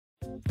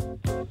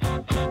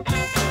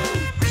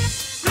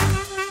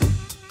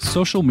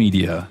Social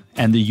media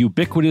and the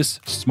ubiquitous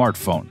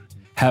smartphone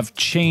have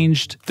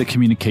changed the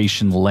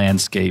communication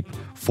landscape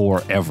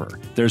forever.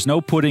 There's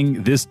no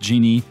putting this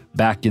genie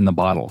back in the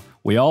bottle.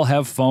 We all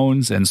have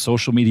phones and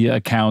social media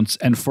accounts,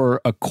 and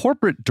for a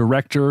corporate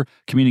director,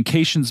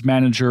 communications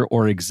manager,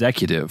 or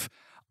executive,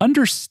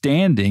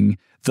 understanding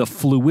the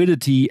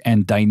fluidity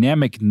and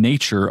dynamic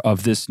nature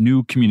of this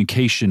new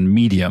communication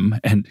medium,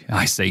 and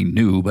I say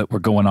new, but we're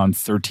going on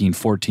 13,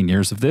 14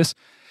 years of this,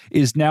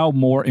 is now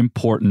more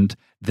important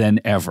than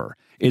ever.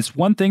 It's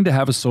one thing to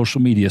have a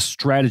social media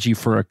strategy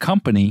for a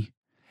company.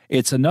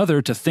 It's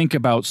another to think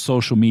about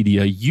social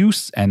media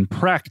use and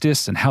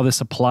practice and how this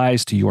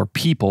applies to your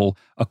people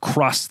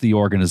across the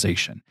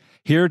organization.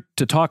 Here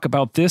to talk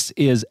about this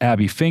is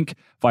Abby Fink,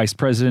 Vice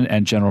President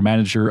and General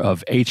Manager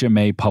of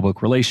HMA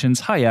Public Relations.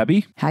 Hi,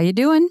 Abby. How you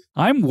doing?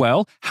 I'm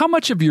well. How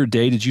much of your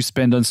day did you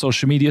spend on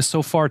social media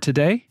so far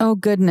today? Oh,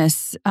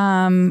 goodness.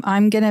 I'm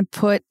going to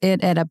put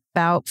it at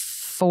about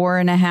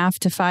 4.5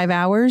 to 5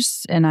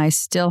 hours, and I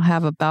still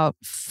have about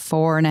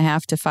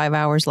 4.5 to 5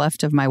 hours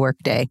left of my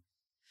workday.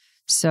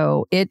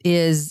 So it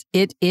is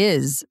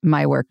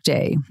my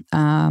workday.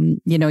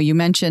 You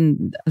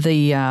mentioned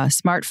the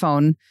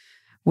smartphone,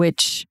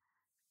 which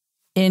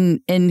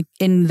in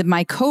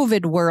my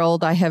COVID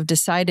world, I have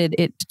decided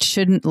it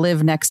shouldn't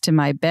live next to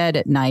my bed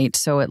at night.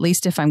 So at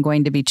least if I'm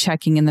going to be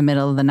checking in the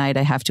middle of the night,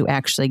 I have to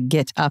actually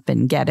get up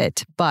and get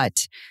it.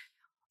 But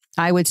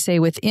I would say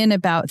within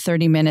about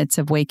 30 minutes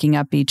of waking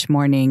up each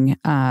morning,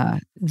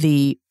 in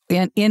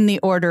the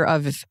order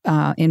of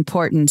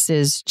importance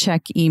is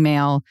check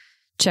email,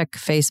 check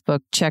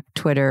Facebook, check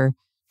Twitter,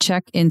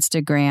 check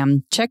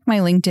Instagram, check my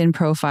LinkedIn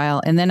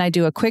profile, and then I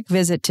do a quick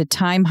visit to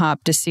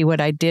TimeHop to see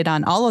what I did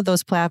on all of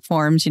those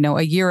platforms,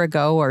 a year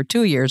ago or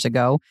 2 years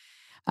ago.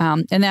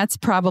 And that's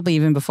probably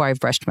even before I've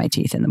brushed my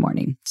teeth in the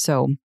morning.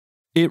 So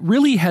it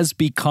really has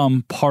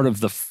become part of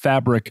the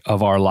fabric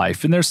of our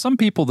life. And there's some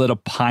people that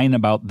opine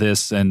about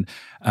this and,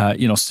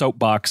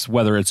 soapbox,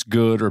 whether it's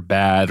good or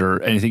bad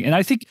or anything. And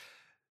I think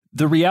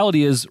the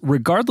reality is,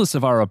 regardless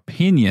of our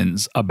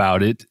opinions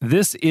about it,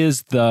 this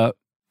is the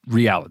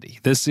reality.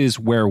 This is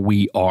where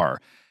we are.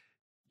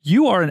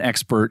 You are an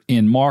expert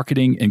in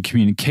marketing and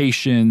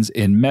communications,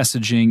 in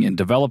messaging and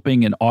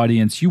developing an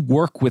audience. You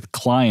work with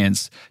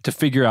clients to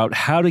figure out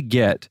how to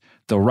get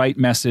the right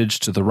message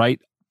to the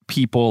right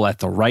people at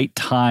the right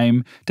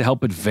time to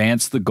help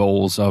advance the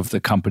goals of the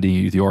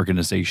company, the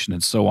organization,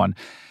 and so on.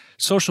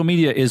 Social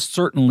media is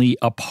certainly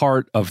a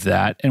part of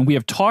that. And we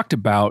have talked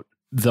about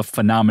the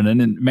phenomenon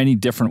in many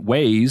different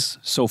ways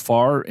so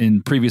far in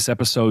previous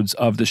episodes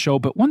of the show.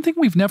 But one thing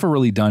we've never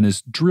really done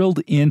is drilled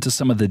into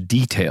some of the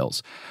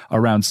details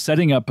around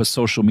setting up a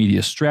social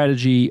media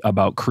strategy,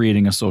 about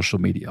creating a social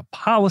media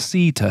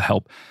policy to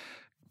help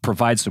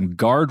provide some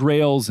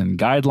guardrails and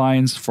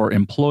guidelines for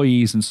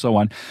employees and so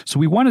on. So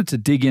we wanted to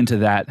dig into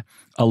that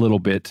a little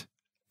bit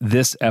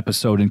this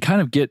episode and kind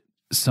of get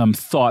some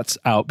thoughts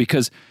out,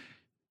 because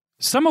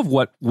some of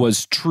what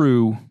was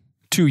true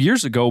 2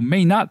 years ago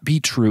may not be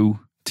true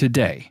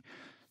today.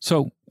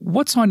 So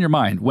what's on your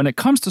mind? When it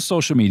comes to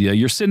social media,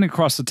 you're sitting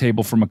across the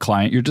table from a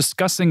client, you're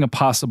discussing a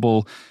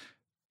possible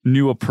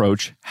new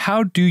approach.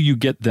 How do you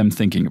get them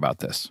thinking about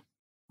this?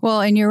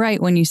 Well, and you're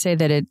right when you say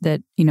that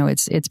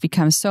it's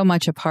become so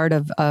much a part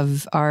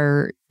of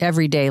our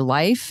everyday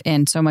life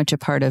and so much a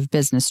part of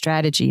business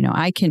strategy.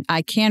 I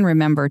can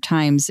remember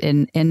times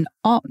in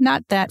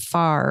not that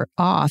far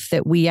off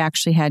that we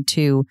actually had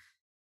to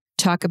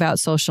talk about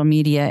social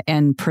media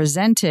and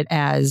present it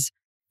as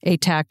a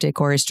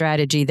tactic or a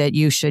strategy that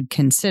you should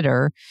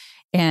consider.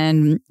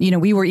 And,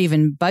 we were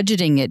even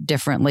budgeting it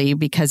differently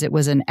because it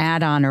was an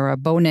add-on or a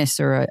bonus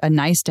or a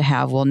nice to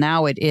have. Well,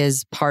 now it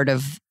is part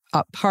of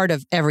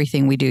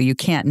everything we do. You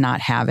can't not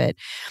have it.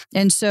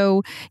 And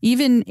so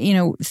even,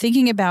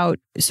 thinking about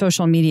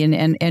social media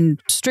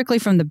and strictly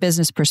from the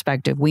business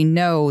perspective, we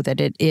know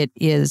that it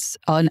is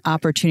an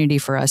opportunity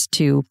for us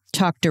to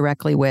talk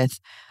directly with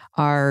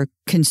our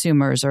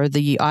consumers or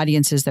the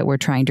audiences that we're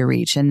trying to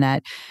reach, and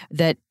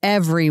that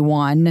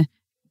everyone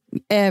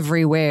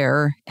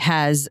everywhere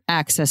has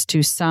access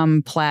to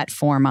some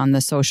platform on the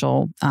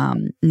social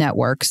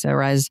networks,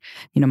 or as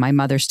my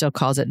mother still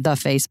calls it, the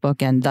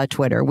Facebook and the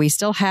Twitter. We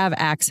still have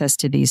access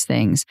to these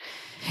things.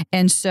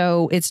 And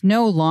so it's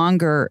no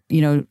longer,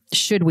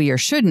 should we or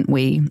shouldn't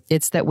we?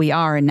 It's that we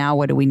are, and now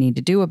what do we need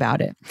to do about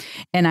it?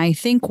 And I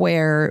think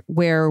where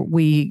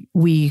we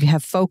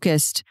have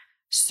focused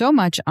so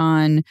much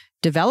on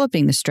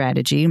developing the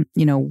strategy,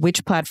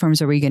 which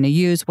platforms are we going to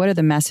use? What are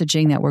the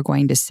messaging that we're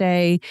going to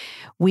say?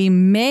 We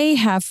may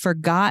have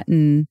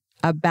forgotten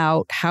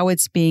about how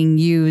it's being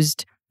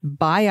used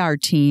by our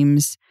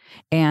teams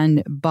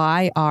and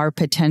by our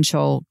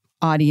potential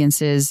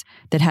audiences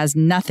that has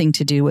nothing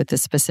to do with the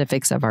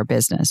specifics of our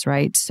business,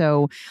 right?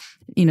 So,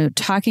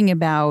 talking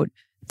about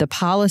the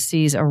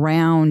policies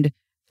around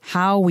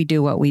how we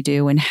do what we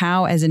do and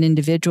how, as an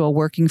individual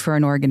working for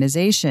an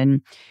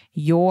organization,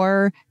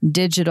 your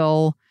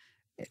digital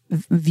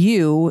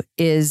view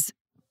is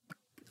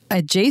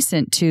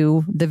adjacent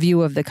to the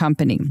view of the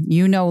company.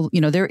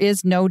 There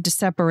is no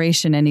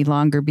separation any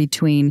longer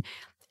between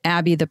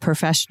Abby, the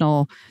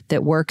professional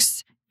that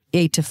works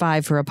 8 to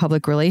 5 for a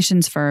public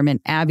relations firm, and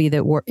Abby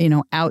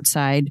that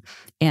outside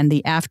and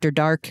the after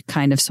dark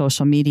kind of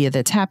social media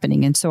that's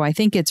happening. And so I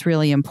think it's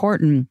really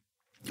important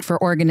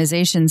for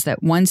organizations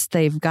that once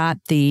they've got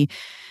the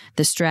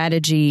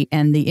strategy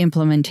and the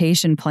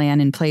implementation plan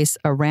in place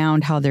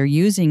around how they're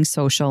using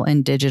social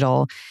and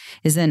digital,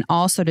 is then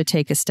also to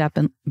take a step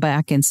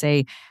back and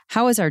say,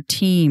 how is our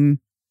team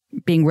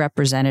being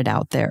represented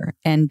out there?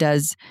 And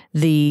does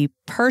the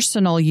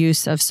personal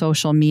use of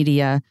social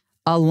media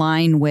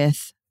align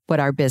with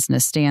what our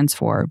business stands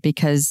for?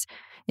 Because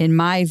in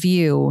my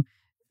view,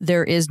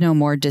 there is no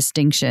more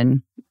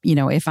distinction.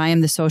 If I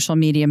am the social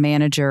media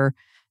manager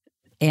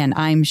and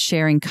I'm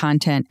sharing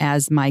content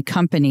as my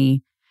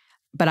company,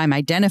 but I'm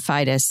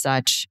identified as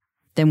such,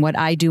 then what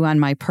I do on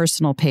my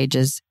personal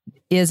pages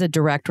is a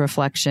direct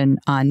reflection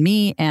on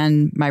me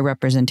and my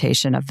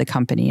representation of the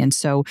company. And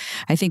so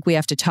I think we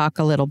have to talk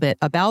a little bit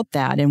about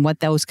that and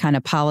what those kind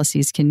of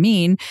policies can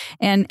mean.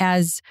 And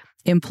as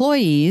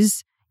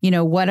employees,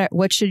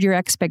 what should your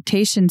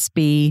expectations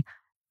be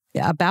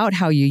about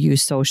how you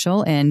use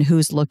social and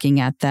who's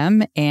looking at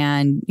them?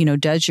 And,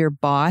 does your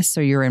boss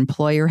or your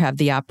employer have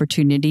the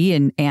opportunity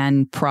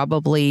and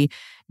probably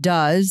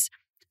does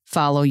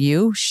follow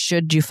you?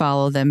 Should you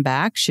follow them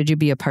back? Should you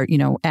be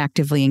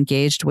actively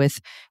engaged with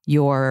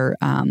your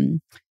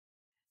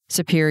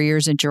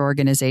superiors at your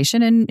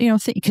organization? And,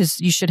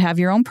 because you should have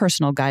your own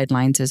personal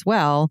guidelines as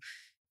well,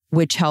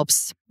 which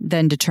helps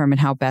then determine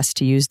how best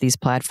to use these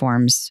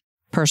platforms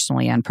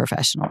personally and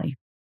professionally.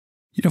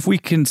 If we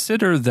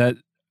consider that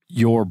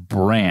your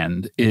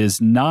brand is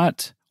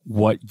not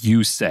what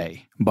you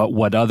say, but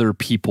what other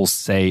people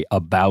say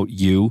about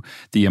you,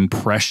 the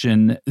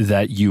impression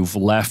that you've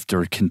left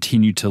or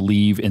continue to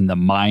leave in the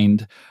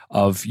mind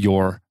of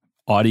your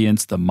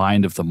audience, the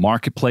mind of the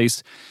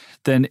marketplace,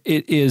 then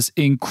it is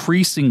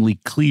increasingly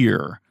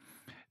clear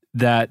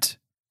that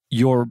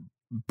your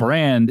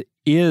brand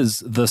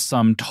is the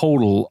sum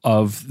total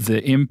of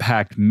the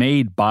impact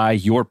made by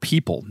your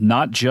people,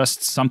 not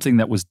just something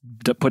that was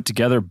put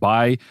together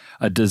by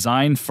a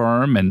design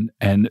firm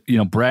and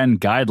brand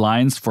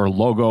guidelines for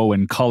logo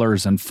and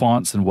colors and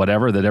fonts and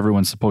whatever that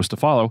everyone's supposed to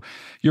follow.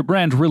 Your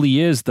brand really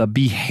is the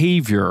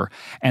behavior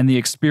and the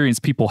experience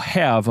people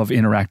have of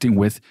interacting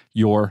with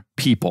your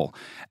people.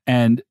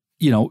 And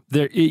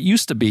it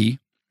used to be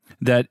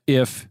that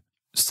if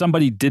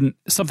somebody didn't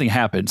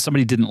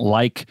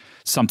like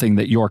something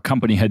that your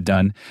company had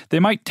done, they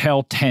might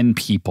tell 10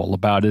 people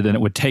about it, and it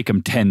would take them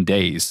 10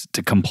 days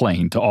to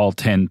complain to all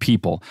 10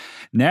 people.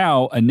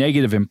 Now, a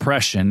negative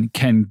impression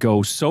can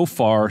go so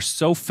far,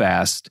 so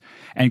fast,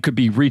 and could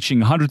be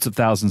reaching hundreds of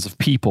thousands of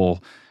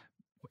people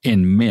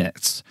in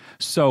minutes.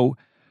 So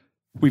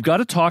we've got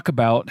to talk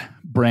about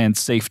brand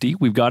safety.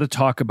 We've got to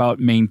talk about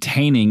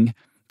maintaining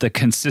the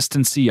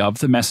consistency of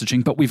the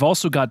messaging, but we've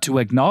also got to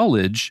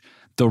acknowledge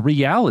the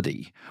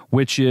reality,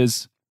 which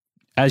is,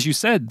 as you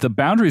said, the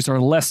boundaries are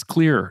less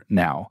clear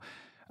now.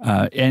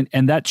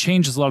 And that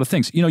changes a lot of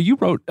things. You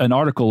wrote an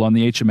article on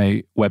the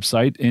HMA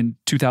website in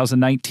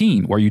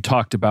 2019 where you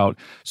talked about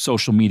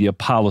social media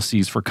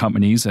policies for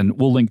companies, and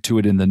we'll link to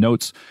it in the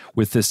notes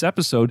with this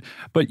episode.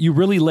 But you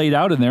really laid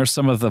out in there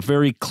some of the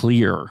very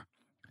clear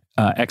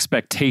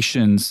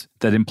expectations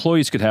that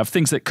employees could have,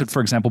 things that could,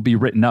 for example, be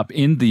written up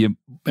in the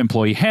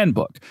employee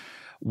handbook.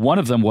 One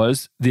of them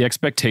was the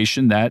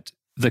expectation that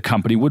the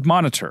company would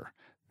monitor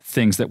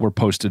things that were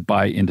posted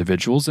by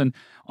individuals and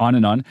on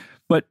and on.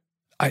 But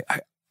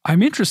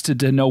I'm interested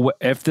to know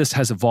if this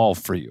has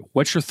evolved for you.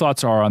 What your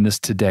thoughts are on this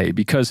today?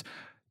 Because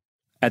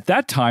at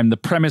that time, the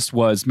premise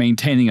was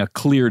maintaining a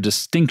clear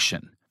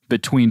distinction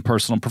between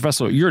personal and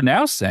professional. You're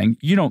now saying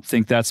you don't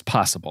think that's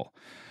possible.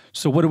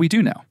 So what do we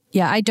do now?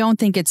 Yeah, I don't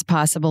think it's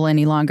possible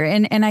any longer.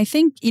 And I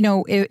think,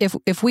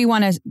 if we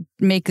want to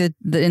make it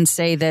and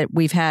say that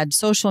we've had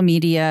social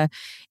media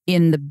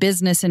in the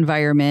business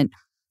environment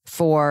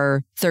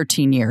for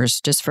 13 years,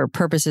 just for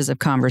purposes of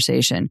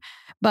conversation.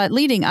 But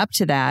leading up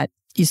to that,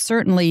 is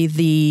certainly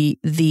the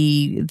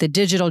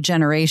digital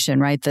generation,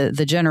 right?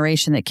 The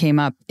generation that came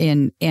up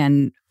in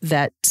and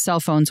that cell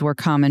phones were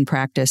common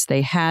practice.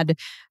 They had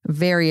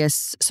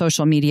various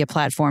social media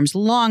platforms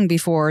long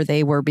before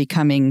they were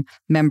becoming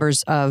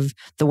members of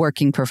the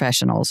working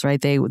professionals,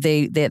 right? They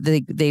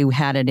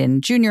had it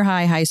in junior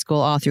high school,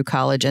 all through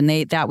college, and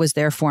that was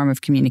their form of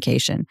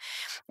communication.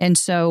 And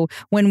so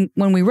when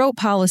we wrote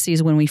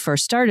policies, when we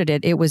first started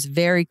it, it was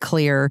very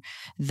clear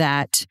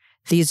that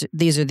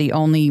these are the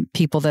only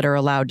people that are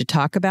allowed to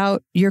talk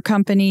about your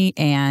company,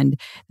 and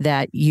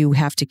that you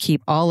have to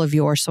keep all of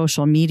your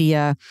social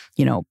media,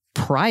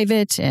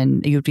 private,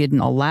 and you didn't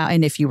allow.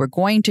 And if you were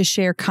going to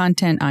share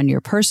content on your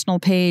personal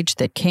page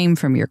that came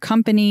from your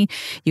company,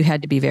 you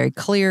had to be very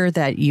clear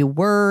that you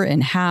were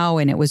and how,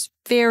 and it was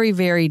very,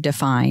 very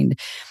defined.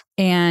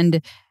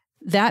 And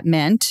that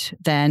meant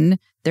then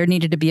there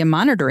needed to be a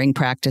monitoring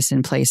practice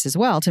in place as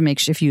well to make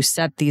sure if you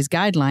set these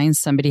guidelines,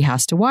 somebody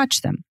has to watch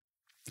them.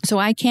 So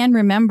I can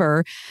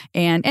remember,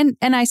 and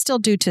I still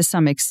do to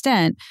some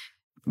extent,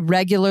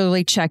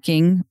 regularly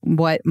checking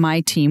what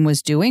my team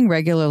was doing,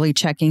 regularly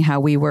checking how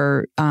we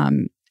were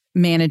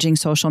managing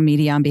social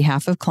media on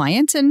behalf of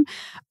clients. And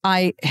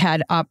I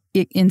had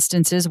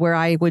instances where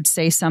I would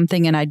say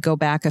something and I'd go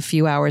back a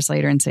few hours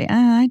later and say,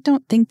 I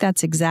don't think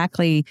that's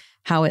exactly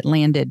how it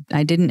landed.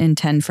 I didn't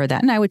intend for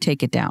that. And I would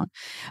take it down.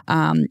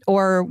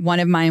 Or one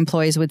of my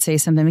employees would say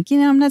something like,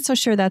 I'm not so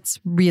sure that's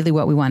really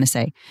what we want to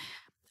say.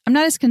 I'm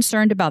not as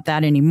concerned about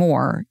that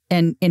anymore.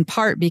 And in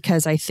part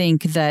because I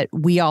think that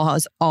we all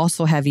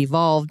also have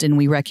evolved and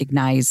we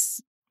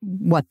recognize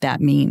what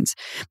that means.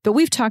 But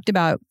we've talked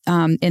about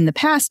in the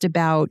past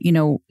about,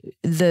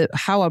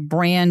 how a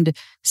brand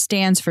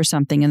stands for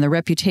something and the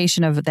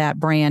reputation of that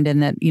brand,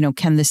 and that,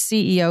 can the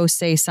CEO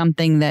say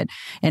something that,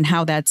 and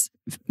how that's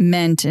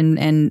meant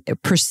and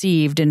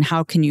perceived, and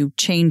how can you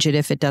change it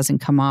if it doesn't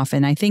come off?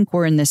 And I think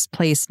we're in this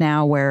place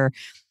now where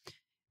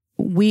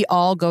we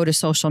all go to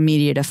social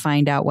media to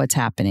find out what's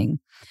happening.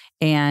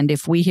 And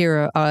if we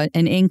hear an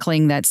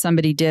inkling that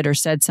somebody did or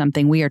said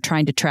something, we are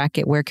trying to track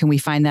it. Where can we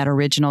find that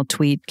original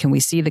tweet? Can we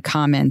see the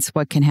comments?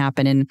 What can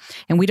happen?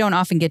 And we don't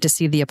often get to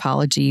see the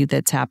apology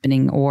that's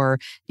happening, or,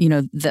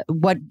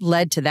 what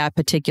led to that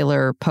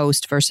particular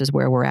post versus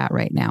where we're at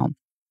right now.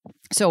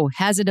 So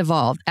has it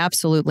evolved?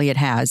 Absolutely it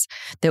has.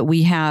 That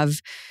we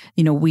have,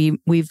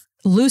 we've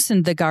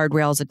loosened the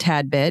guardrails a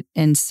tad bit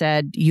and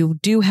said, you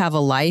do have a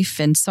life,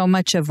 and so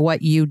much of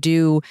what you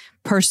do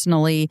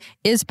personally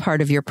is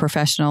part of your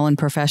professional, and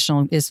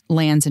professional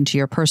lands into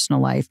your personal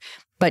life.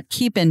 But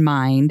keep in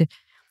mind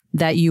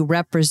that you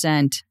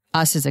represent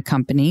us as a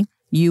company.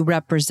 You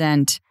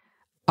represent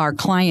our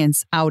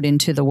clients out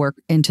into the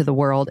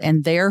world,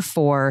 and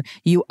therefore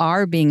you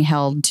are being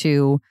held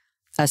to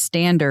a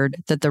standard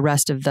that the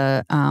rest of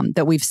the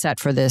that we've set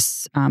for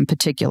this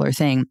particular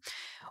thing.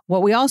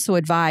 What we also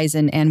advise,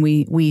 and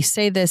we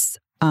say this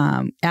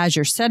as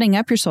you're setting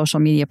up your social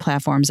media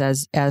platforms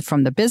as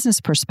from the business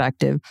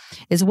perspective,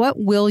 is what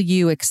will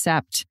you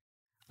accept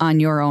on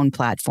your own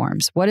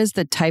platforms? What is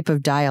the type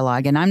of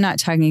dialogue? And I'm not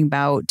talking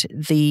about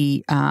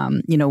the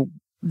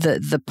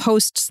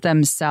posts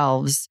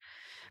themselves,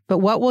 but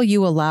what will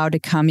you allow to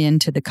come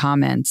into the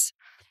comments?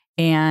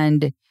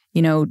 And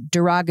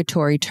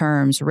derogatory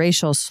terms,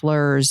 racial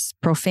slurs,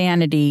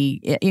 profanity.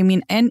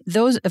 And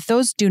if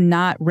those do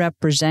not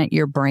represent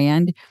your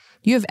brand,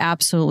 you have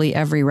absolutely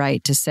every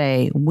right to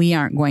say, we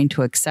aren't going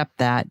to accept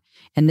that,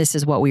 and this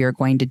is what we are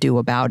going to do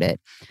about it.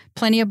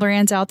 Plenty of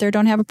brands out there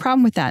don't have a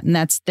problem with that, and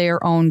that's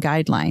their own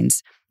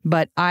guidelines.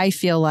 But I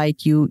feel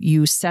like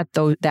you set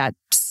that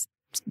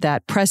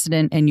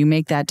precedent, and you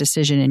make that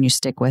decision, and you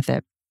stick with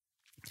it.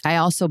 I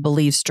also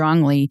believe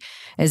strongly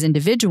as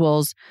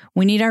individuals,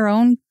 we need our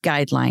own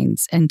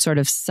guidelines and sort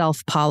of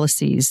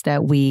self-policies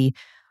that we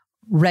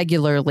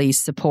regularly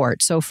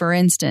support. So for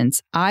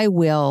instance, I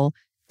will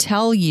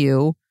tell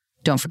you,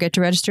 don't forget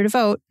to register to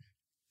vote,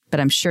 but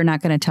I'm sure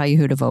not going to tell you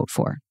who to vote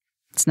for.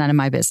 It's none of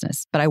my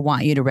business, but I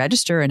want you to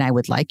register and I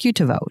would like you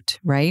to vote,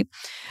 right?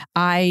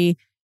 I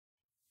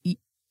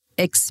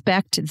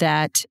expect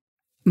that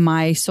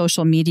my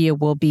social media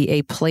will be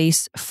a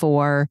place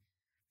for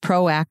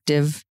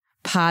proactive,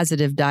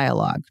 positive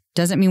dialogue.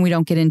 Doesn't mean we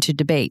don't get into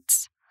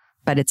debates,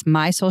 but it's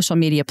my social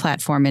media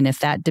platform. And if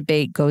that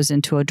debate goes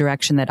into a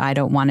direction that I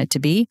don't want it to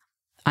be,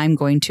 I'm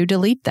going to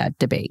delete that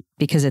debate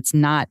because it's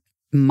not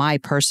my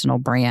personal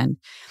brand.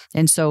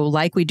 And so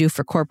like we do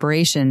for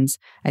corporations,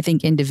 I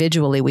think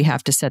individually we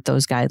have to set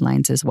those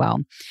guidelines as well.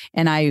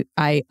 And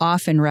I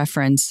often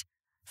reference,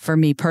 for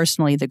me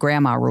personally, the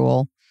grandma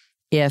rule.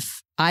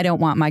 If I don't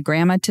want my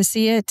grandma to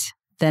see it,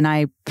 then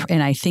I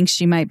think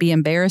she might be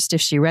embarrassed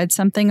if she read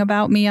something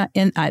about me,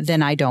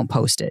 then I don't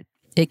post it.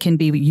 It can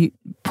be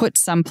put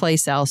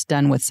someplace else,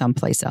 done with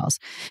someplace else.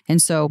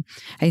 And so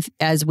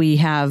as we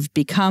have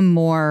become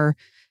more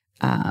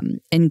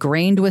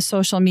ingrained with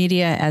social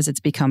media, as it's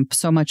become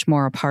so much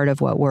more a part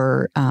of what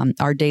we're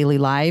our daily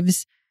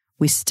lives,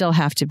 we still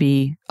have to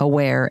be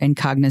aware and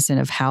cognizant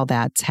of how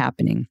that's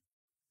happening.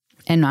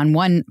 And on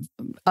one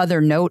other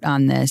note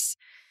on this,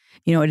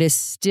 it is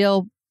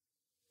still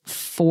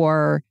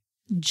for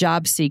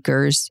job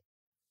seekers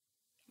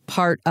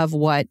part of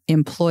what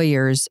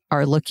employers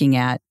are looking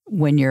at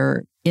when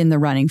you're in the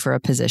running for a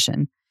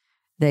position.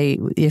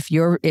 If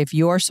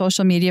your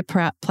social media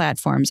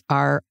platforms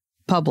are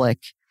public,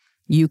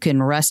 you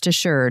can rest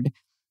assured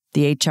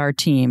the HR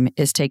team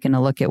is taking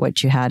a look at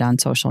what you had on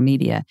social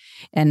media.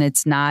 And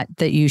it's not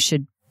that you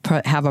should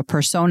have a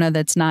persona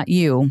that's not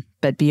you,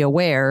 but be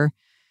aware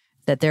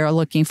that they're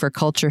looking for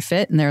culture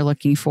fit and they're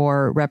looking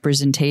for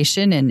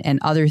representation and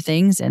other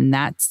things. And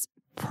that's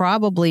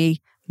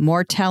probably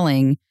more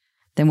telling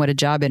than what a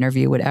job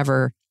interview would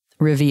ever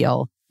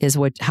reveal, is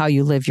how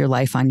you live your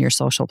life on your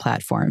social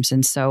platforms.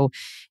 And so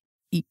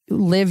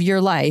live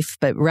your life,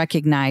 but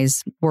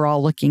recognize we're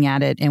all looking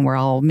at it and we're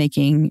all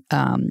making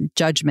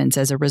judgments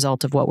as a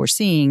result of what we're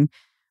seeing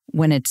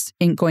when it's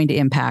going to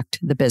impact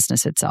the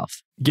business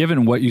itself.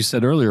 Given what you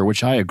said earlier,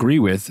 which I agree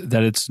with,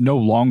 that it's no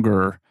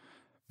longer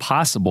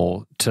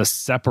possible to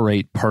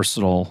separate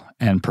personal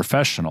and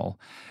professional.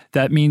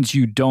 That means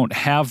you don't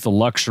have the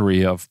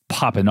luxury of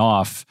popping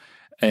off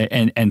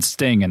and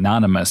staying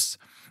anonymous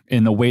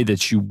in the way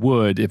that you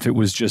would if it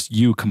was just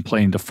you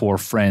complaining to 4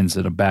 friends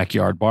at a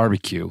backyard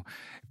barbecue,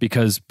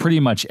 because pretty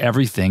much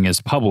everything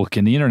is public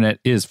and the internet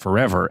is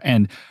forever.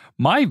 And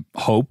my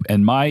hope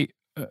and my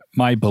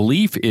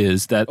belief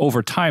is that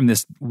over time,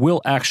 this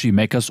will actually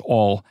make us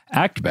all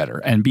act better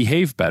and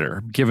behave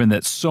better, given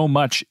that so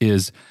much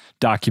is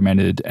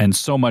documented and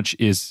so much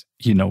is,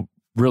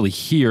 really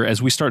here.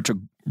 As we start to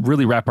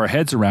really wrap our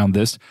heads around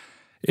this,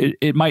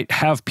 it might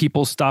have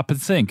people stop and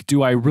think,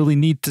 do I really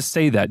need to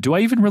say that? Do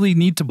I even really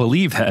need to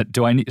believe that?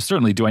 Do I need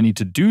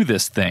to do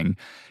this thing,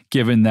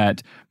 given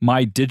that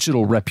my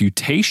digital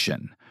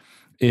reputation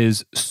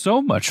is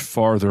so much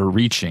farther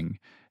reaching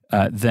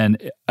than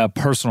a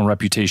personal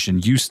reputation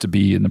used to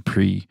be in the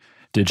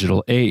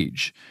pre-digital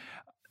age?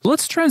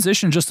 Let's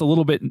transition just a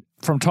little bit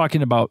from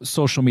talking about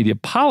social media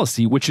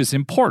policy, which is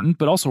important,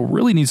 but also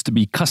really needs to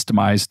be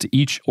customized to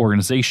each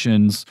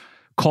organization's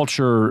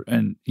culture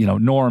and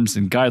norms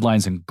and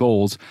guidelines and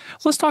goals.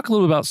 Let's talk a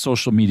little about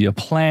social media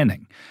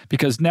planning,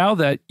 because now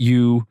that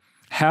you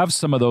have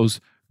some of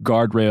those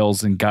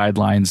guardrails and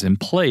guidelines in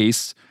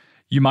place,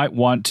 you might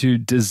want to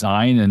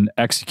design and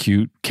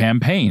execute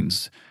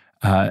campaigns.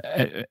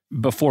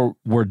 Before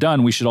we're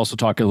done, we should also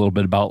talk a little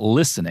bit about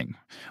listening,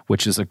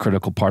 which is a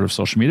critical part of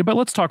social media. But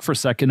let's talk for a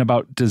second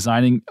about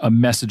designing a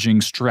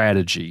messaging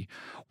strategy.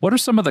 What are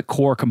some of the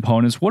core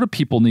components? What do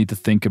people need to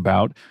think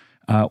about?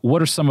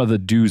 What are some of the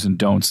do's and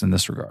don'ts in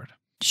this regard?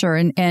 Sure,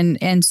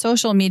 and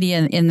social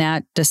media in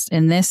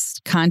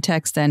this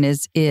context then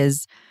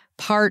is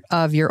part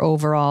of your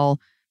overall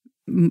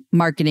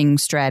marketing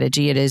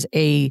strategy. It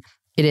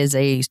is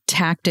a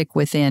tactic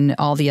within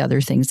all the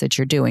other things that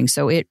you're doing.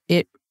 So it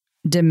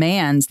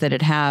demands that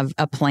it have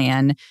a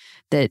plan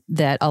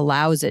that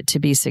allows it to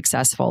be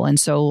successful. And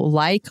so,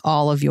 like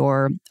all of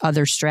your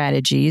other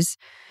strategies,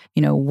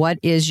 what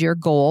is your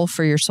goal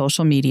for your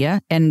social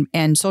media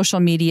and social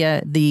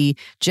media, the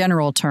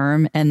general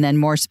term, and then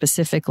more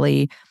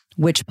specifically,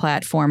 which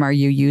platform are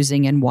you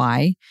using and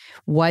why?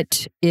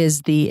 What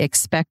is the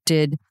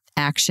expected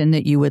action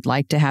that you would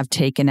like to have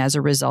taken as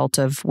a result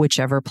of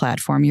whichever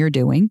platform you're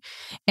doing,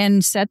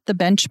 and set the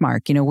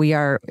benchmark. We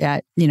are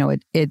at,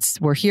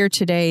 we're here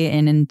today,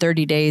 and in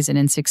 30 days and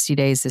in 60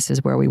 days, this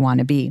is where we want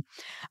to be.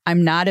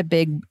 I'm not a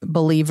big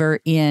believer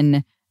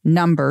in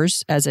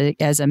numbers as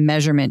a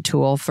measurement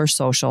tool for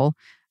social.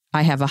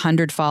 I have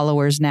 100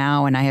 followers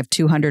now and I have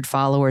 200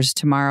 followers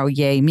tomorrow.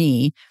 Yay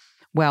me.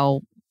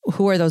 Well,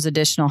 who are those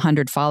additional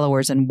 100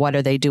 followers and what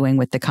are they doing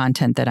with the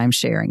content that I'm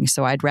sharing?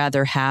 So I'd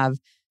rather have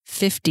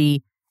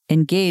 50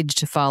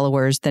 engaged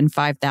followers than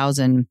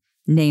 5,000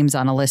 names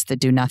on a list that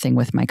do nothing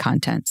with my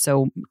content.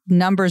 So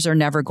numbers are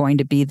never going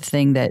to be the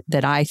thing that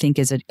I think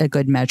is a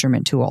good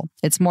measurement tool.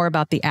 It's more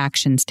about the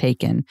actions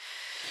taken.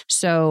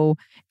 So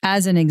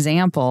as an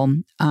example,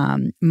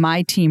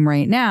 my team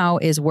right now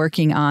is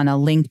working on a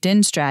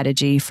LinkedIn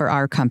strategy for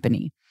our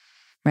company.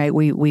 Right?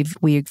 We've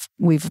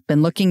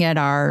been looking at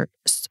our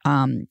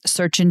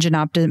search engine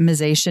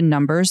optimization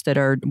numbers that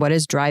are what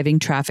is driving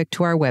traffic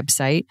to our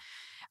website.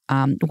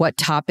 What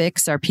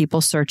topics are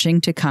people searching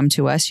to come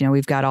to us?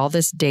 We've got all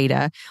this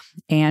data,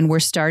 and we're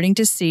starting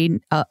to see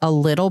a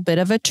little bit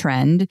of a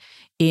trend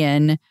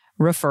in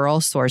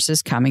referral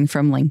sources coming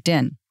from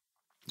LinkedIn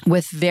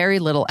with very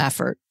little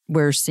effort.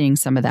 We're seeing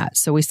some of that.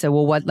 So we said,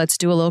 well, let's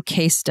do a little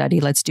case study.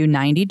 Let's do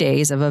 90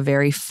 days of a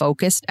very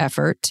focused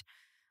effort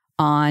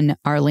on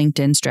our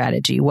LinkedIn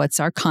strategy. What's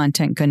our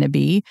content going to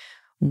be?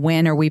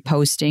 When are we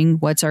posting?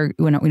 What's our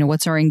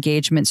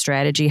engagement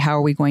strategy? How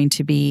are we going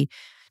to be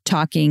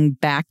talking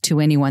back to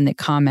anyone that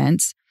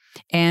comments?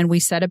 And we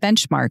set a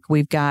benchmark.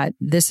 We've got,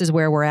 this is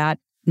where we're at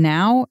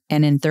now.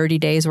 And in 30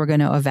 days, we're going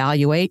to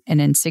evaluate. And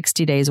in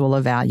 60 days, we'll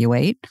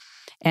evaluate.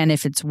 And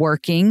if it's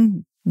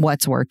working,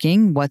 what's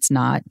working, what's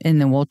not, and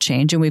then we'll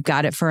change. And we've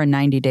got it for a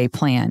 90-day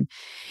plan.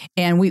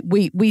 And we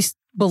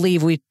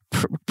believe we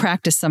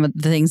practice some of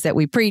the things that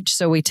we preach.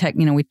 So we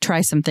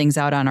try some things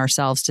out on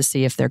ourselves to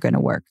see if they're going to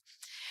work.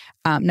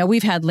 Now,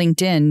 we've had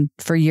LinkedIn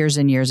for years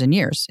and years and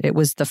years. It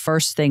was the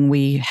first thing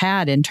we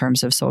had in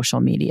terms of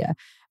social media.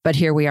 But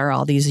here we are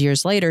all these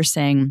years later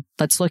saying,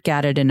 let's look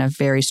at it in a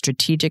very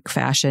strategic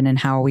fashion, and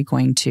how are we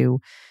going to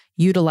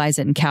utilize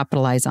it and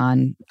capitalize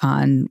on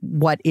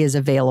what is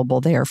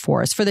available there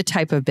for us for the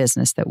type of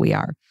business that we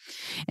are.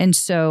 And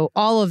so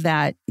all of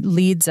that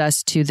leads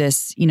us to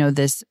this,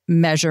 this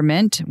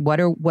measurement.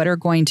 What are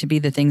going to be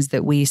the things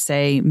that we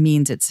say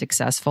means it's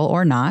successful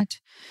or not?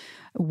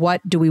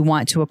 What do we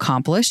want to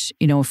accomplish?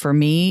 For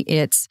me,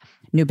 it's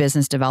new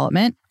business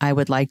development. I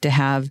would like to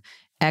have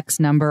X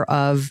number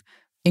of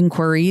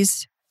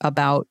inquiries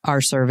about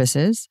our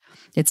services.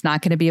 It's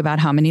not going to be about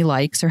how many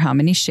likes or how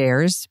many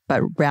shares,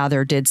 but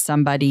rather, did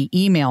somebody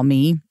email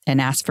me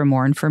and ask for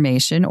more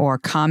information or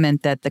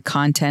comment that the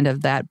content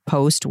of that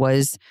post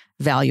was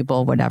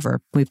valuable,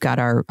 whatever. We've got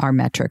our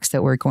metrics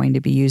that we're going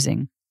to be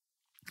using.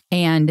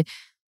 And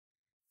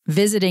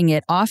visiting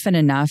it often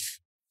enough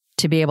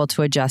to be able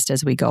to adjust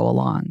as we go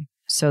along.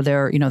 So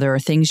there are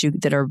things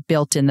that are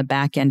built in the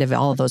back end of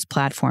all of those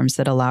platforms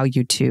that allow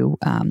you to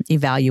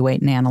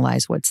evaluate and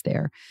analyze what's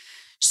there.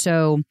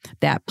 So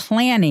that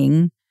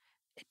planning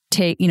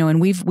and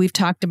we've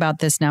talked about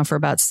this now for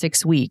about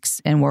 6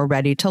 weeks, and we're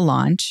ready to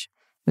launch.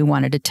 We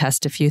wanted to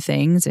test a few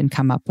things and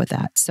come up with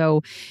that.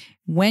 So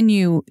when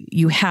you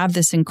have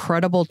this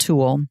incredible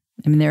tool,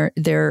 I mean,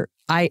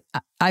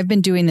 I've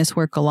been doing this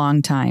work a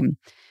long time.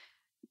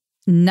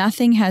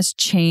 Nothing has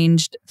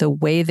changed the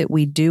way that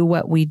we do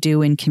what we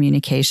do in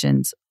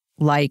communications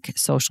like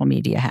social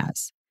media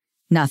has.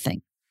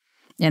 Nothing.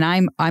 And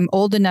I'm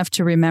old enough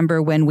to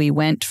remember when we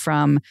went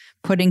from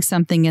putting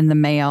something in the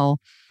mail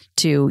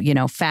to,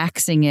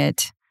 faxing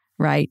it,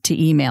 right, to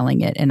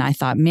emailing it. And I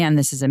thought, man,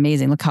 this is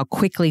amazing. Look how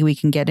quickly we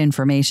can get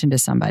information to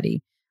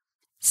somebody.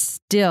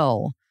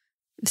 Still,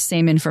 the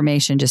same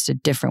information, just a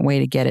different way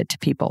to get it to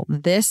people.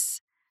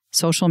 This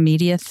social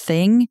media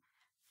thing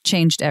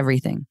changed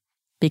everything.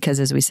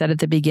 Because as we said at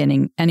the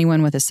beginning,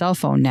 anyone with a cell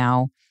phone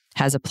now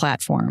has a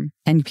platform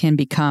and can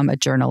become a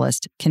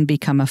journalist, can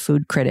become a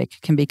food critic,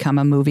 can become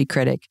a movie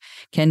critic,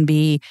 can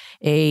be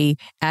a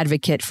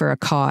advocate for a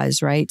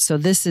cause, right? So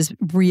this has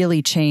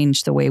really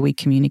changed the way we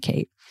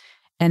communicate.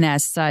 And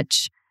as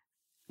such,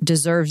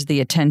 deserves the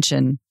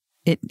attention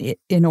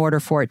in order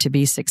for it to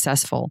be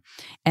successful.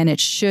 And it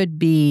should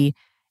be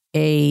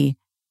a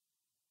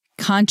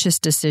conscious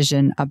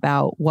decision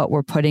about what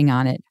we're putting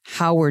on it,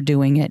 how we're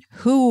doing it,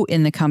 who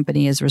in the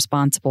company is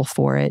responsible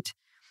for it,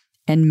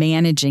 and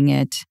managing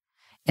it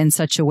in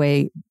such a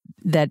way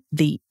that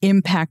the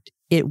impact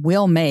it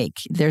will make,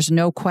 there's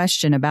no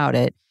question about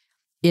it,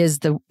 is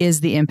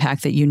the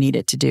impact that you need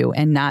it to do,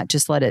 and not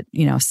just let it,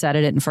 set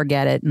it and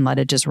forget it and let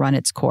it just run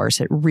its course.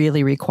 It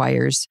really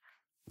requires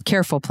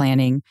careful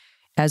planning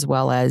as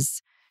well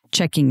as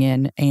checking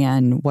in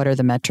and what are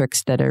the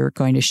metrics that are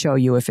going to show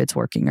you if it's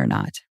working or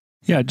not.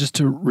 Yeah, just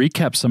to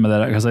recap some of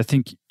that, because I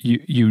think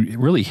you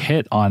really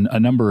hit on a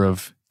number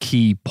of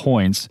key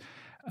points.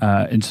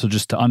 And so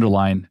just to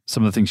underline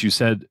some of the things you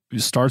said,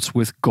 it starts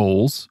with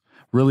goals,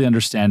 really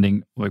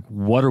understanding like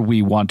what do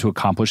we want to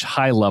accomplish,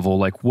 high level,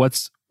 like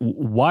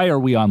why are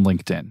we on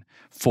LinkedIn,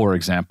 for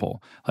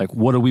example? Like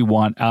what do we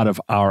want out of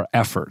our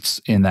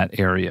efforts in that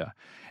area?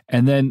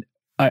 And then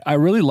I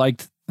really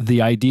liked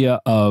the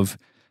idea of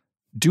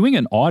doing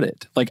an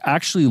audit, like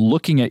actually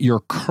looking at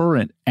your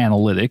current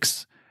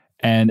analytics.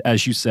 And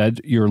as you said,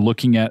 you're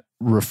looking at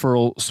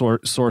referral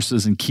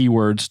sources and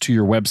keywords to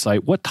your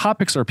website. What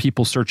topics are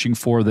people searching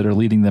for that are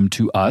leading them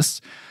to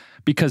us?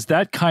 Because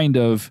that kind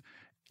of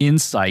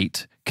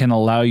insight can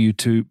allow you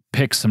to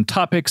pick some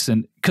topics.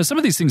 And because some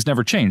of these things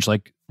never change,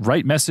 like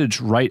right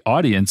message, right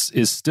audience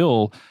is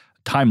still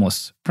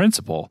timeless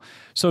principle.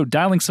 So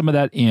dialing some of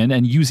that in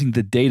and using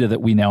the data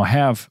that we now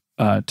have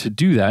to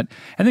do that,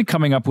 and then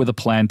coming up with a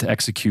plan to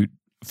execute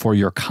for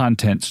your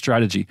content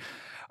strategy.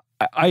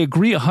 I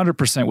agree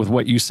 100% with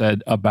what you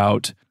said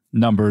about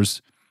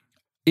numbers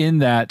in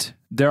that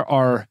there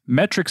are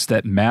metrics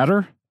that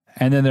matter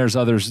and then there's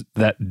others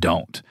that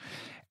don't.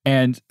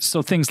 And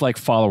so things like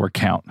follower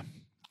count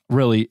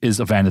really is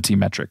a vanity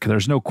metric.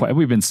 There's no question.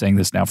 We've been saying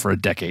this now for a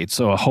decade,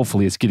 so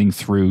hopefully it's getting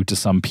through to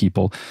some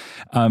people.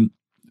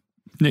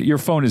 Your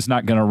phone is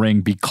not going to ring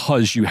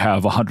because you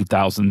have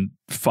 100,000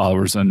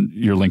 followers on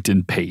your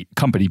LinkedIn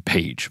company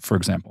page, for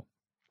example.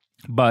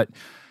 But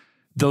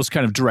those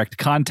kind of direct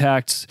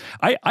contacts,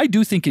 I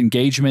do think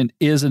engagement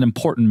is an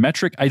important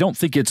metric. I don't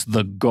think it's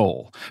the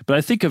goal, but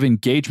I think of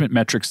engagement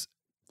metrics,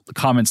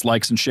 comments,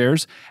 likes, and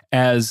shares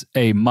as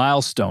a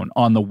milestone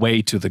on the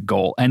way to the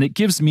goal. And it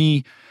gives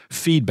me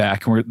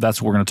feedback, and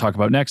that's what we're going to talk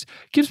about next.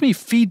 It gives me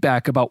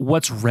feedback about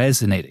what's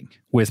resonating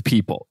with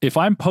people. If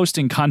I'm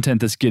posting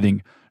content that's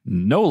getting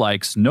no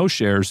likes, no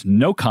shares,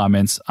 no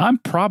comments, I'm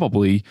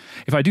probably,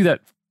 if I do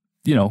that,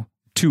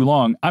 too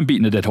long, I'm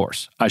beating a dead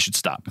horse. I should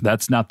stop.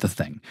 That's not the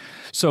thing.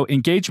 So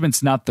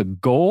engagement's not the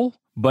goal,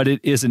 but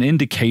it is an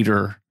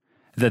indicator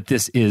that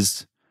this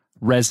is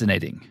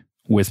resonating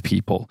with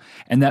people.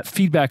 And that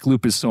feedback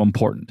loop is so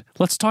important.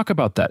 Let's talk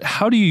about that.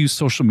 How do you use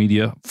social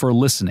media for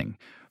listening,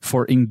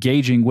 for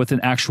engaging with an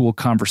actual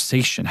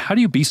conversation? How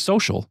do you be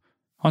social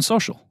on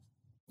social?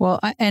 Well,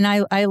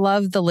 I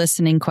love the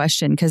listening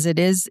question because it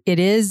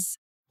is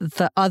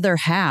the other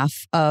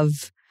half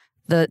of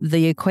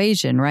the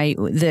equation, right?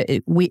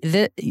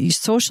 The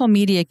social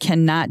media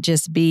cannot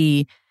just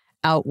be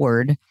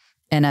outward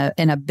and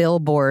a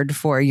billboard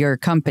for your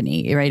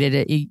company,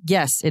 right?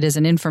 Yes, it is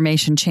an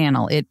information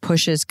channel. It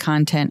pushes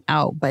content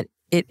out, but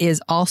it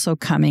is also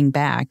coming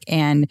back.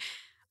 And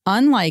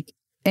unlike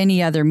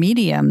any other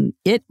medium,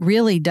 it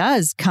really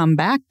does come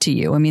back to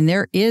you. I mean,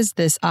 there is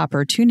this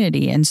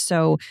opportunity. And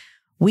so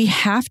we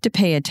have to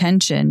pay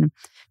attention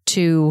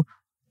to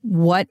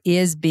what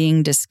is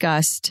being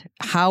discussed,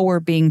 how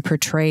we're being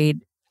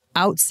portrayed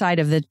outside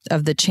of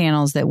the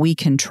channels that we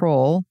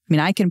control. I mean,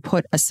 I can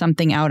put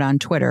something out on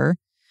Twitter.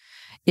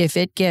 If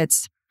it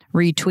gets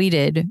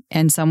retweeted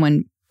and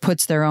someone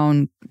puts their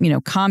own,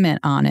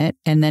 comment on it,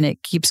 and then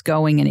it keeps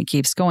going and it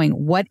keeps going,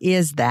 what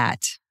is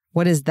that?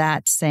 What is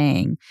that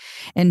saying?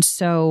 And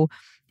so,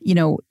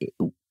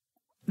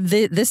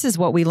 this is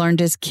what we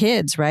learned as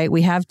kids, right?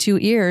 We have 2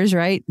 ears,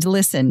 right? To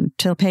listen,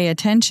 to pay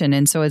attention.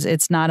 And so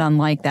it's not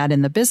unlike that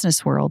in the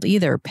business world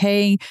either.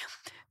 Paying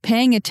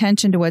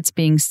attention to what's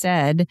being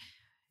said,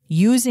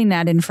 using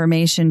that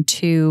information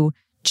to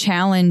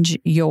challenge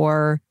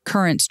your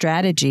current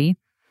strategy.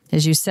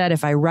 As you said,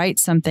 if I write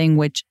something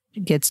which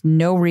gets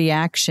no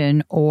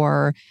reaction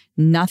or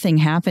nothing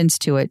happens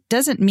to it,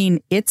 doesn't mean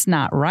it's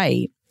not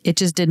right. It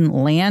just didn't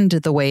land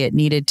the way it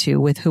needed to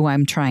with who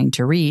I'm trying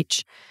to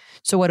reach.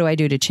 So what do I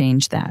do to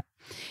change that?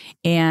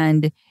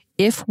 And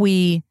if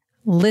we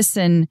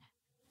listen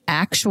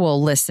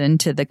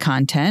to the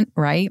content,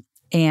 right,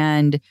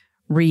 and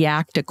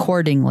react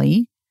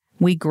accordingly,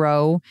 we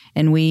grow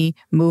and we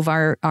move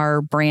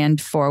our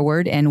brand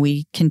forward and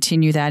we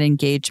continue that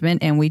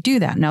engagement and we do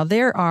that. Now,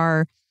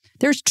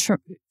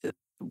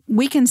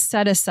 we can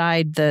set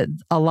aside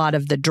a lot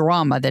of the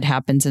drama that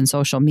happens in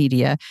social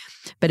media,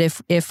 but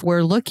if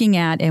we're looking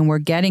at and we're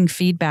getting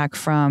feedback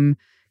from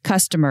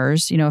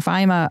customers, if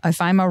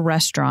I'm a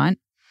restaurant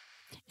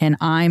and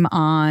I'm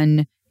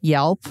on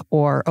Yelp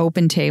or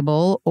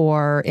OpenTable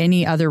or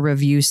any other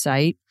review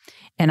site,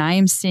 and I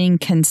am seeing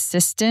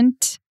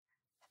consistent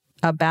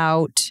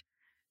about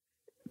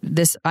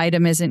this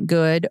item isn't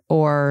good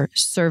or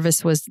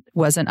service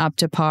wasn't up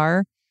to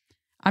par,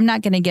 I'm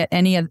not going to get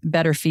any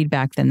better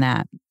feedback than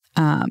that.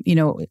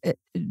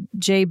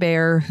 Jay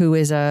Baer, who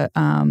is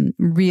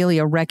really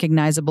a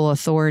recognizable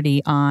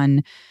authority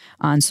on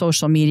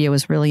social media,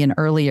 was really an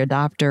early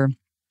adopter.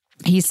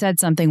 He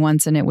said something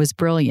once and it was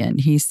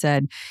brilliant. He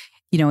said,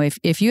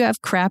 if you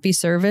have crappy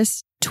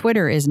service,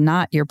 Twitter is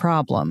not your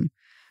problem,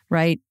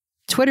 right?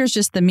 Twitter's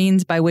just the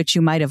means by which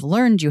you might have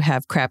learned you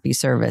have crappy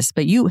service,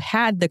 but you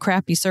had the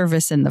crappy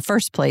service in the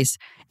first place,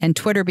 and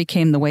Twitter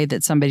became the way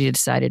that somebody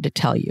decided to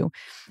tell you.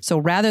 So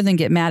rather than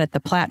get mad at the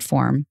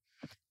platform,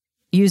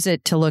 use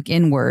it to look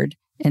inward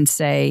and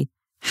say,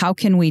 how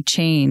can we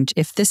change?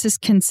 If this is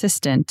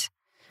consistent,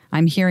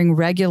 I'm hearing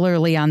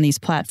regularly on these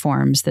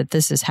platforms that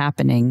this is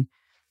happening,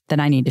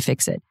 then I need to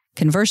fix it.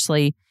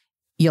 Conversely,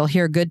 you'll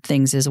hear good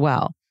things as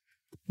well.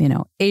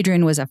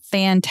 Adrian was a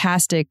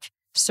fantastic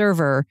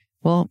server.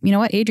 Well, you know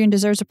what? Adrian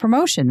deserves a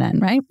promotion then,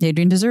 right?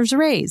 Adrian deserves a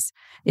raise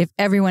if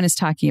everyone is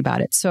talking about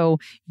it. So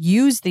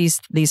use these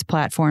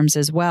platforms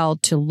as well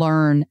to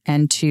learn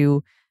and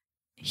to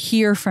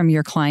hear from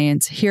your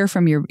clients, hear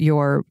from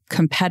your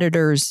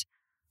competitors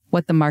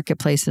what the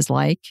marketplace is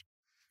like,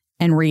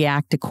 and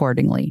react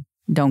accordingly.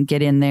 Don't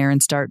get in there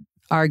and start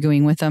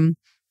arguing with them,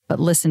 but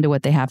listen to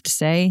what they have to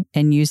say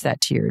and use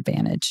that to your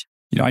advantage.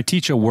 I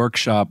teach a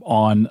workshop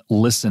on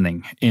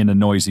listening in a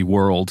noisy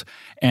world,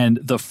 and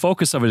the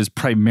focus of it is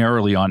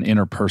primarily on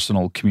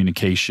interpersonal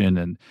communication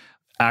and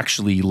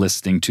actually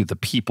listening to the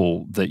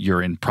people that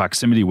you're in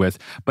proximity with,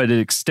 but it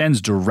extends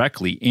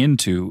directly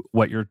into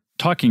what you're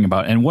talking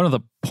about. And one of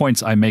the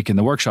points I make in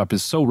the workshop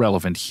is so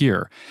relevant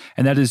here,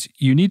 and that is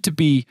you need to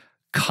be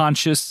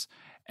conscious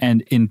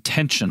and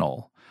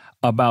intentional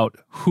about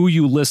who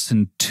you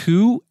listen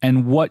to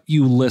and what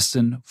you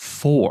listen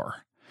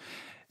for.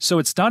 So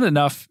it's not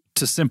enough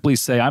to simply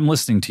say, I'm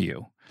listening to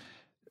you,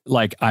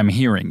 like I'm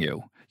hearing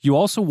you. You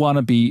also want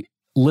to be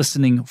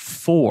listening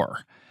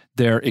for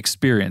their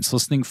experience,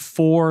 listening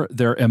for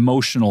their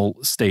emotional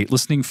state,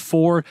 listening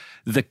for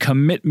the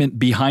commitment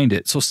behind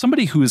it. So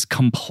somebody who is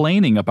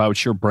complaining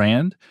about your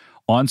brand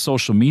on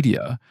social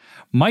media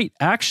might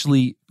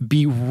actually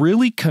be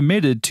really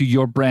committed to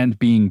your brand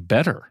being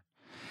better.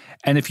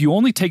 And if you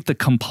only take the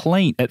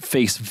complaint at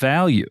face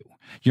value,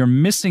 you're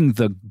missing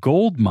the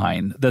gold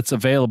mine that's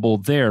available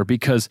there,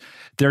 because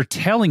they're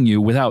telling you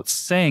without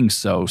saying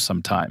so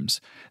sometimes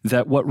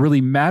that what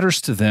really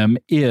matters to them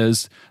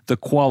is the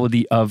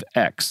quality of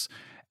X.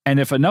 And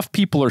if enough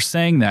people are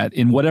saying that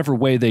in whatever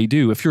way they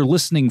do, if you're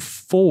listening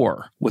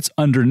for what's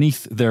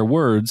underneath their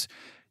words,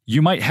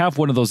 you might have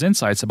one of those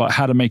insights about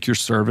how to make your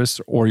service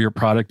or your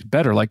product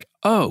better. Like,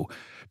 oh,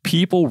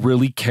 people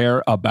really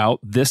care about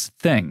this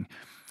thing.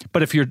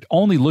 But if you're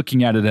only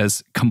looking at it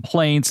as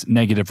complaints,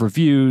 negative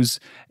reviews,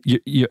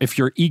 if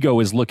your ego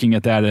is looking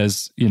at that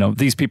as,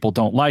 these people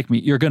don't like me,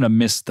 you're going to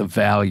miss the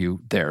value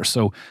there.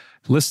 So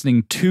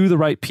listening to the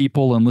right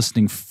people and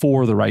listening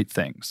for the right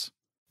things.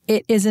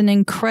 It is an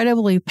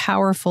incredibly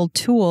powerful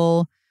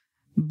tool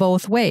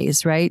both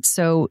ways, right?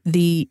 So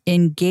the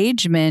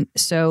engagement,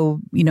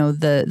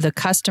 the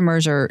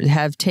customers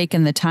have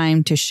taken the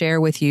time to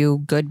share with you,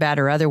 good, bad,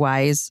 or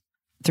otherwise,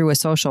 through a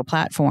social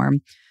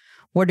platform.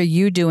 What are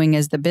you doing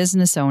as the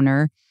business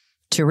owner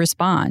to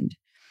respond?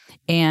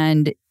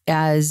 And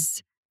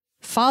as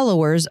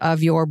followers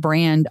of your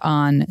brand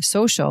on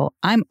social,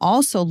 I'm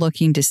also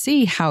looking to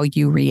see how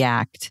you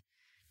react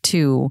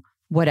to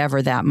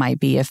whatever that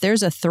might be. If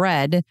there's a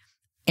thread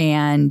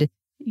and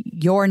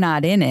you're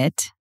not in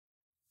it,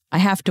 I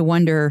have to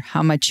wonder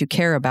how much you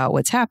care about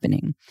what's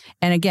happening.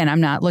 And again,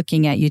 I'm not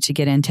looking at you to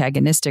get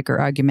antagonistic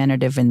or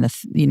argumentative in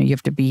you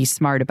have to be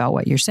smart about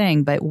what you're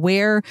saying, but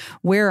where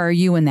are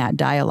you in that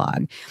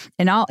dialogue?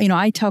 And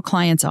I tell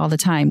clients all the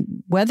time,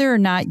 whether or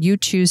not you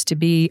choose to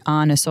be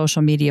on a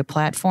social media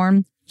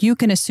platform, you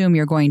can assume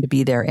you're going to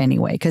be there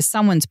anyway, because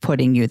someone's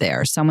putting you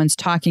there. Someone's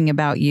talking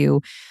about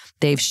you.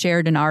 They've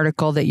shared an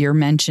article that you're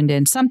mentioned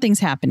in. Something's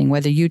happening,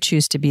 whether you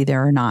choose to be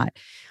there or not.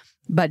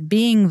 But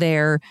being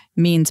there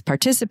means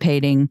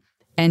participating.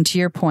 And to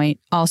your point,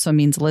 also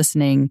means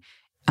listening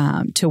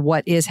to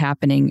what is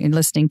happening and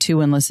listening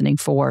to and listening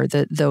for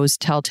those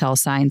telltale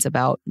signs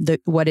about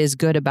what is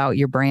good about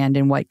your brand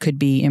and what could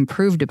be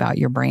improved about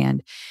your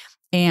brand.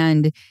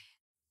 And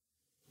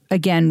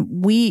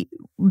again,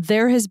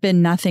 there has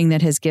been nothing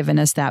that has given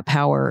us that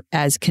power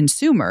as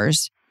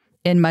consumers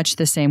in much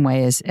the same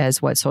way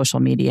as what social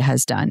media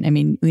has done. I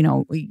mean,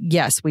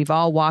 yes, we've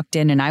all walked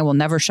in and I will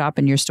never shop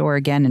in your store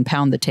again and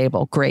pound the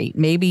table. Great.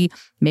 Maybe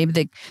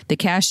the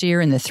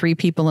cashier and the 3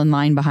 people in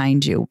line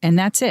behind you, and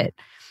that's it.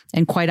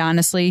 And quite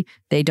honestly,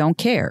 they don't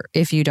care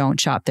if you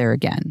don't shop there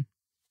again.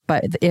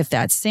 But if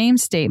that same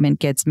statement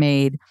gets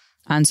made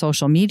on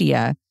social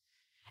media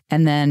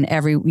and then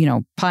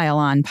pile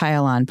on,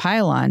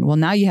 well,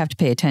 now you have to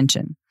pay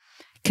attention.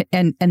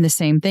 And the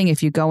same thing,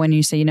 if you go in and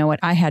you say, you know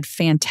what, I had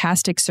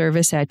fantastic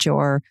service at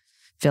your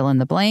fill in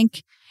the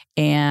blank,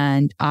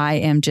 and I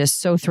am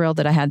just so thrilled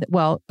that I had,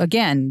 well,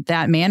 again,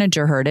 that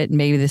manager heard it,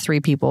 maybe the 3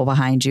 people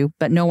behind you,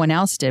 but no one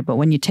else did. But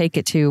when you take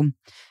it to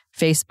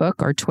Facebook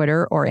or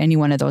Twitter or any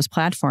one of those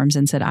platforms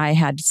and said, I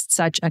had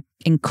such an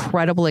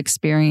incredible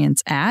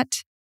experience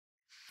at,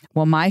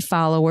 well, my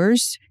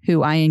followers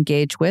who I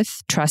engage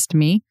with, trust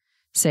me,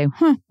 say,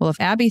 well, if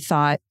Abby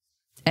thought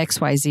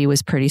XYZ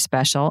was pretty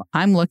special,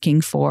 I'm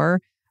looking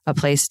for a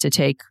place to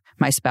take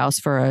my spouse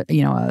for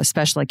a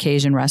special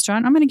occasion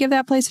restaurant, I'm going to give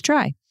that place a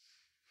try.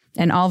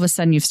 And all of a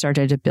sudden you've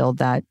started to build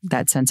that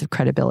sense of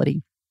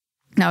credibility.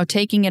 Now,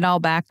 taking it all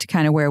back to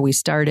kind of where we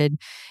started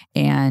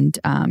and,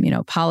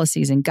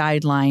 policies and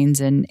guidelines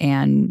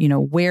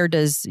and where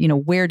does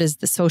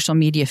the social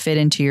media fit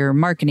into your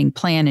marketing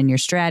plan and your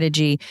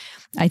strategy?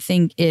 I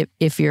think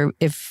if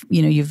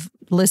you've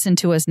listened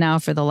to us now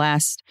for the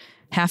last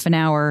half an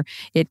hour,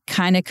 it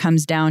kind of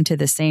comes down to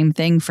the same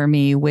thing for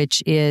me,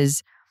 which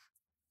is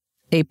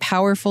a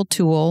powerful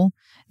tool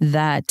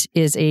that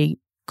is a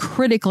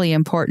critically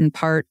important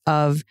part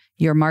of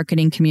your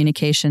marketing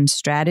communication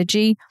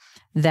strategy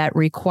that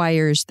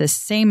requires the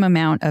same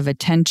amount of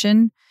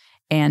attention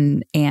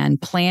and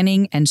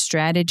planning and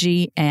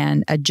strategy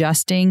and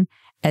adjusting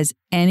as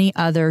any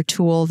other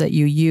tool that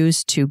you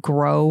use to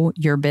grow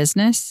your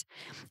business,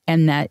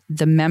 and that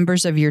the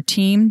members of your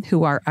team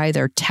who are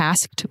either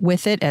tasked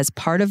with it as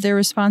part of their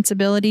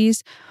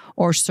responsibilities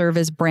or serve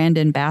as brand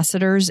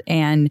ambassadors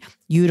and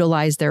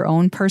utilize their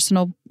own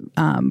personal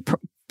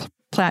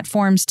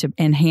platforms to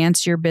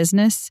enhance your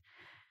business.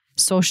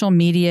 Social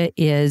media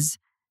is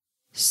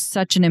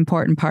such an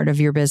important part of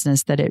your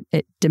business that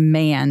it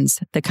demands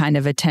the kind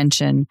of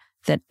attention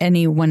that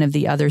any one of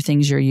the other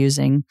things you're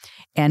using.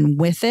 And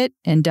with it,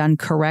 and done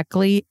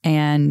correctly,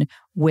 and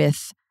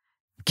with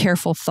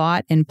careful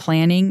thought and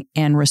planning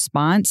and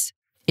response,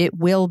 it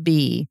will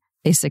be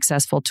a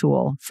successful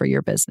tool for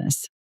your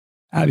business.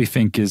 Abby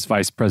Fink is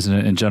Vice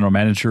President and General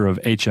Manager of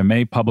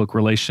HMA Public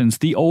Relations,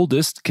 the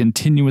oldest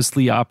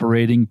continuously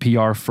operating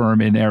PR firm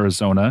in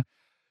Arizona.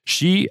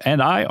 She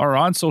and I are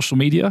on social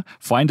media.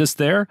 Find us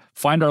there.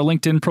 Find our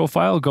LinkedIn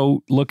profile.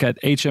 Go look at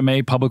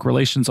HMA Public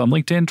Relations on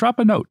LinkedIn. Drop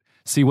a note.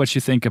 See what you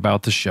think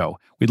about the show.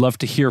 We'd love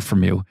to hear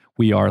from you.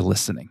 We are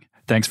listening.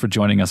 Thanks for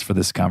joining us for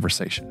this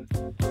conversation.